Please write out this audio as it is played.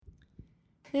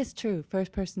This true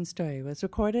first-person story was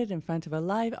recorded in front of a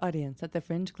live audience at the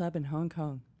Fringe Club in Hong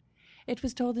Kong. It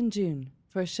was told in June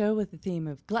for a show with the theme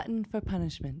of Glutton for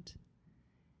Punishment.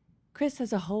 Chris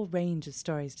has a whole range of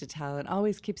stories to tell and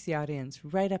always keeps the audience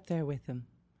right up there with him.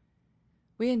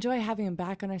 We enjoy having him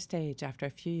back on our stage after a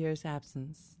few years'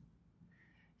 absence.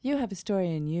 You have a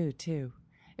story in you, too.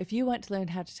 If you want to learn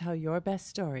how to tell your best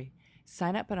story,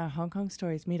 sign up on our Hong Kong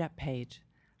Stories meetup page.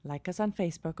 Like us on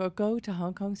Facebook or go to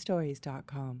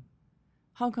hongkongstories.com.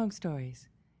 Hong Kong Stories.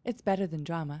 It's better than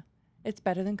drama. It's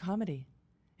better than comedy.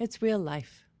 It's real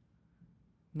life.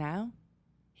 Now,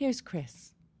 here's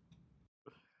Chris.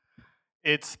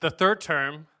 It's the third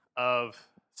term of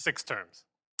 6 terms.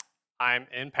 I'm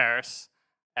in Paris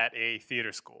at a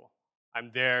theater school.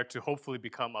 I'm there to hopefully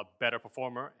become a better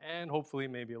performer and hopefully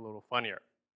maybe a little funnier.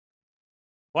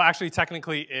 Well, actually,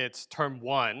 technically, it's term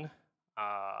 1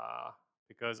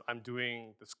 because I'm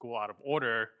doing the school out of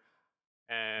order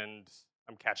and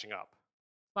I'm catching up.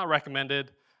 It's not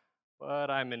recommended, but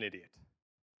I'm an idiot.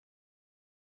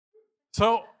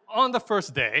 So on the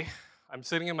first day, I'm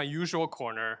sitting in my usual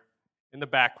corner in the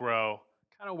back row,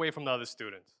 kind of away from the other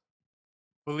students.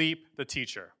 Philippe, the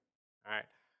teacher. All right.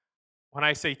 When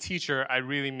I say teacher, I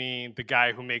really mean the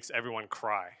guy who makes everyone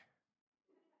cry.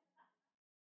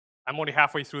 I'm only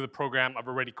halfway through the program. I've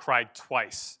already cried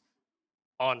twice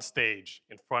on stage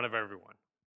in front of everyone.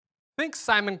 Think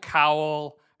Simon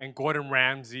Cowell and Gordon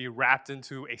Ramsay wrapped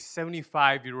into a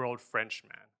 75-year-old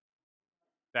Frenchman.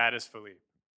 That is Philippe.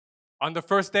 On the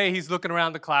first day, he's looking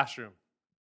around the classroom.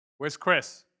 Where's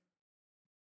Chris?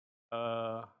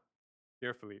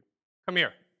 Here, Philippe. Come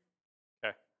here.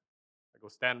 Okay. I go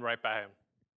stand right by him.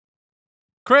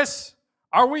 Chris,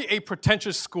 are we a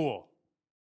pretentious school?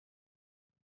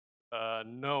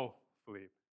 No,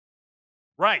 Philippe.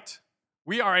 Right.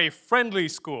 We are a friendly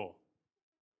school.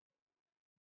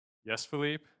 Yes,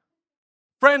 Philippe.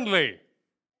 Friendly.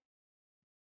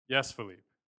 Yes, Philippe.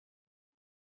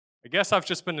 I guess I've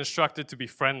just been instructed to be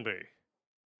friendly.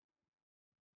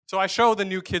 So I show the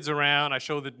new kids around. I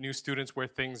show the new students where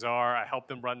things are. I help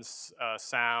them run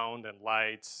sound and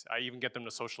lights. I even get them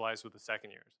to socialize with the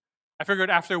second years. I figured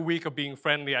after a week of being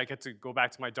friendly, I get to go back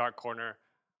to my dark corner,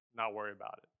 not worry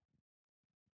about it.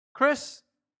 Chris,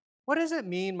 what does it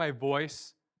mean my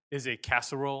voice is a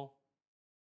casserole?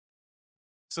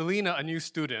 Selena, a new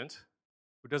student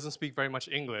who doesn't speak very much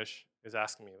English, is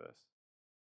asking me this.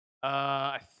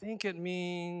 I think it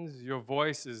means your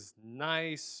voice is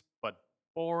nice but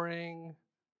boring.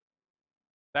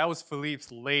 That was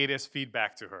Philippe's latest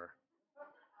feedback to her.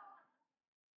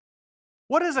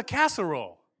 What is a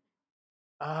casserole?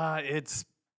 It's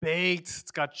baked,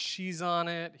 it's got cheese on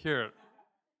it. Here,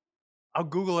 I'll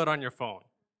Google it on your phone.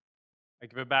 I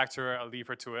give it back to her, I leave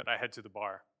her to it, I head to the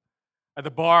bar. At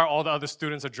the bar, all the other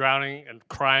students are drowning and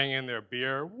crying in their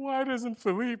beer. Why doesn't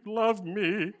Philippe love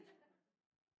me?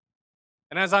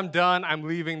 And as I'm done, I'm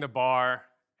leaving the bar,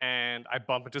 and I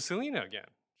bump into Selena again.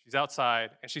 She's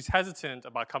outside, and she's hesitant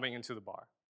about coming into the bar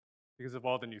because of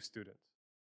all the new students.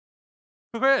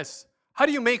 Chris, how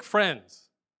do you make friends?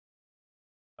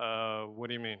 What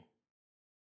do you mean?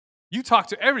 You talk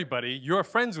to everybody. You're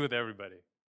friends with everybody.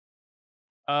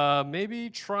 Maybe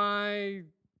try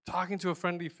talking to a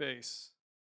friendly face.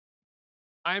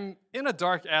 I'm in a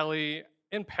dark alley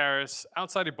in Paris,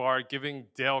 outside a bar, giving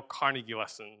Dale Carnegie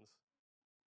lessons.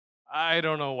 I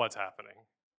don't know what's happening.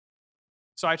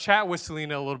 So I chat with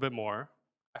Selena a little bit more.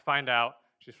 I find out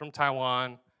she's from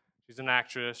Taiwan. She's an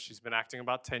actress. She's been acting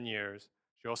about 10 years.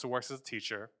 She also works as a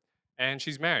teacher. And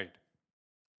she's married.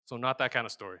 So not that kind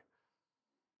of story.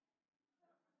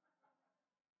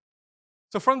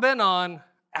 So from then on,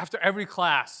 after every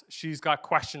class, she's got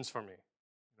questions for me.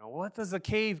 You know, what does the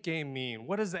cave game mean?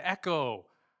 What is the echo?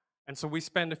 And so we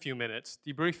spend a few minutes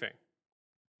debriefing.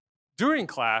 During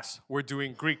class, we're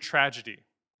doing Greek tragedy.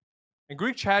 And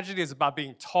Greek tragedy is about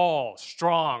being tall,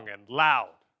 strong, and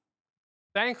loud.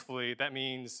 Thankfully, that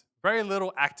means very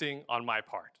little acting on my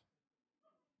part.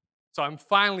 So I'm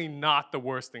finally not the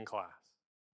worst in class.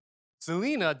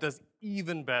 Selena does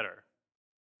even better.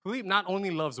 Philippe not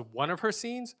only loves one of her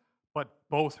scenes, but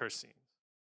both her scenes.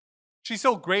 She's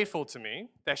so grateful to me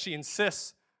that she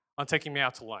insists on taking me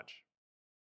out to lunch.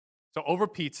 So over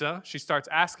pizza, she starts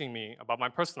asking me about my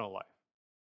personal life.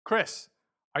 Chris,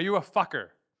 are you a fucker?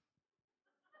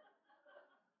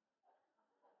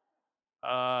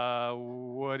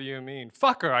 What do you mean?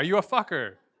 Fucker, are you a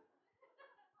fucker?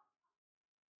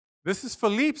 This is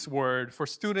Philippe's word for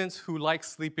students who like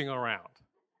sleeping around.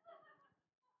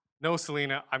 No,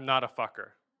 Selena, I'm not a fucker.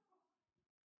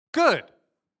 Good,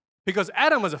 because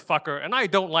Adam is a fucker and I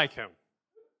don't like him.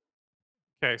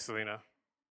 Okay, Selena.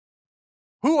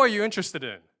 Who are you interested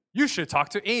in? You should talk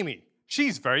to Amy.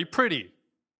 She's very pretty.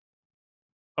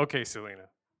 Okay, Selena.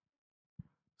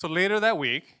 So later that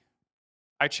week,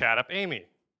 I chat up Amy.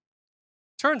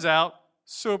 Turns out,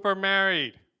 super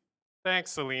married.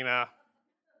 Thanks, Selena.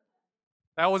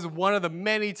 That was one of the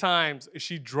many times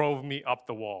she drove me up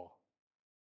the wall.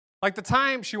 Like the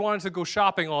time she wanted to go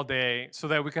shopping all day so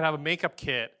that we could have a makeup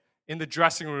kit in the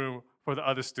dressing room for the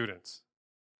other students.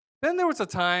 Then there was a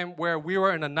time where we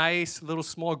were in a nice little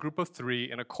small group of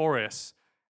 3 in a chorus,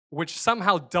 which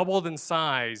somehow doubled in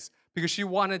size because she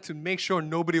wanted to make sure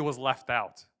nobody was left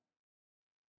out.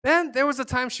 Then there was a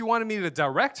time she wanted me to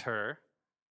direct her,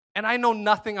 and I know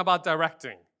nothing about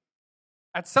directing.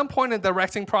 At some point in the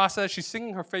directing process, she's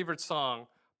singing her favorite song,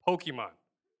 Pokemon.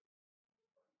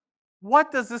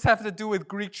 What does this have to do with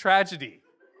Greek tragedy?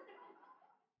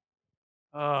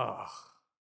 Ugh.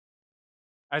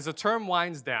 As the term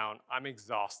winds down, I'm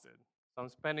exhausted. So I'm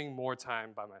spending more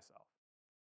time by myself.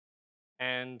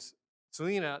 And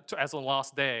Selena, as a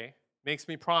last day, makes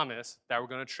me promise that we're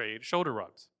going to trade shoulder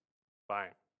rubs.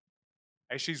 Fine.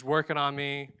 As she's working on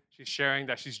me, she's sharing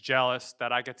that she's jealous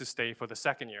that I get to stay for the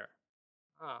second year.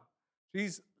 She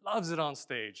loves it on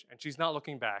stage, and she's not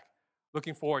looking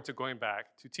forward to going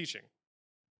back to teaching.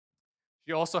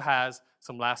 She also has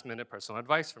some last-minute personal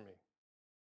advice for me.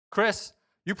 Chris,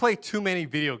 you play too many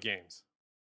video games.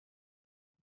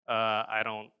 I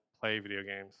don't play video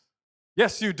games.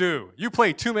 Yes, you do. You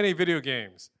play too many video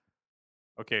games.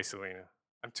 Okay, Selena.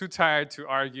 I'm too tired to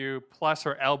argue, plus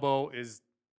her elbow is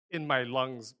in my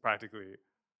lungs practically.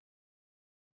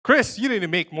 Chris, you need to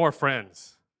make more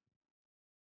friends.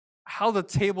 How the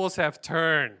tables have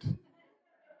turned.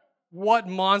 What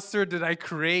monster did I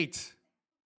create?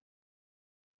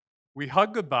 We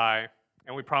hug goodbye,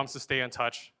 and we promise to stay in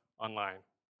touch online.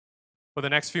 For the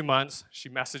next few months, she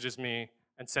messages me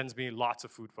and sends me lots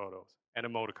of food photos and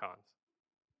emoticons.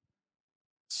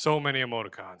 So many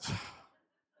emoticons.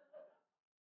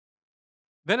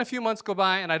 Then a few months go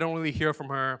by, and I don't really hear from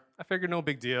her. I figure no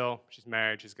big deal. She's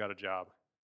married, she's got a job.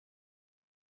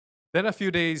 Then a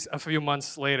few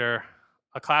months later,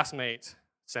 a classmate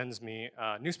sends me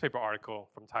a newspaper article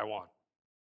from Taiwan.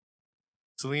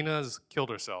 Selena's killed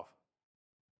herself.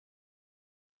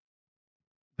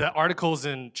 The article's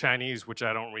in Chinese, which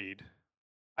I don't read.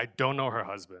 I don't know her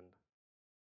husband.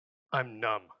 I'm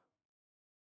numb.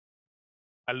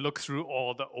 I look through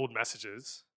all the old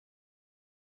messages.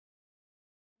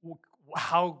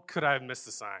 How could I have missed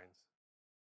the signs?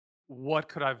 What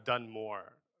could I have done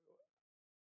more?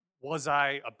 Was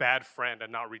I a bad friend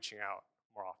and not reaching out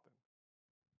more often?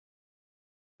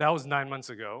 That was 9 months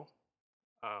ago.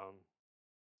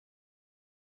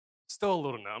 Still a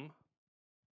little numb.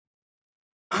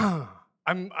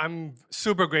 I'm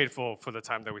super grateful for the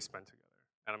time that we spent together.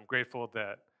 And I'm grateful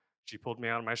that she pulled me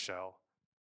out of my shell.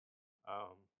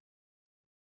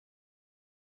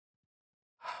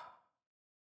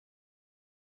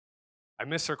 I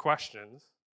miss her questions,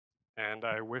 and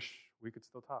I wish we could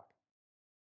still talk.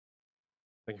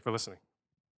 Thank you for listening.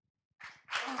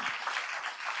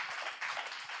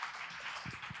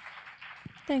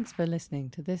 Thanks for listening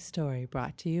to this story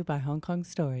brought to you by Hong Kong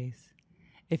Stories.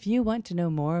 If you want to know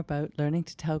more about learning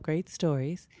to tell great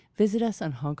stories, visit us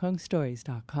on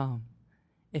hongkongstories.com.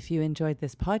 If you enjoyed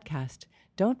this podcast,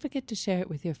 don't forget to share it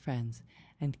with your friends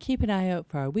and keep an eye out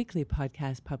for our weekly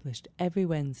podcast published every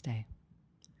Wednesday.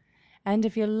 And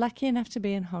if you're lucky enough to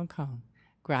be in Hong Kong,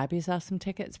 grab yourself some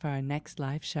tickets for our next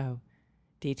live show.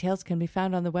 Details can be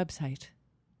found on the website.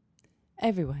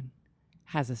 Everyone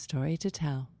has a story to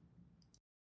tell.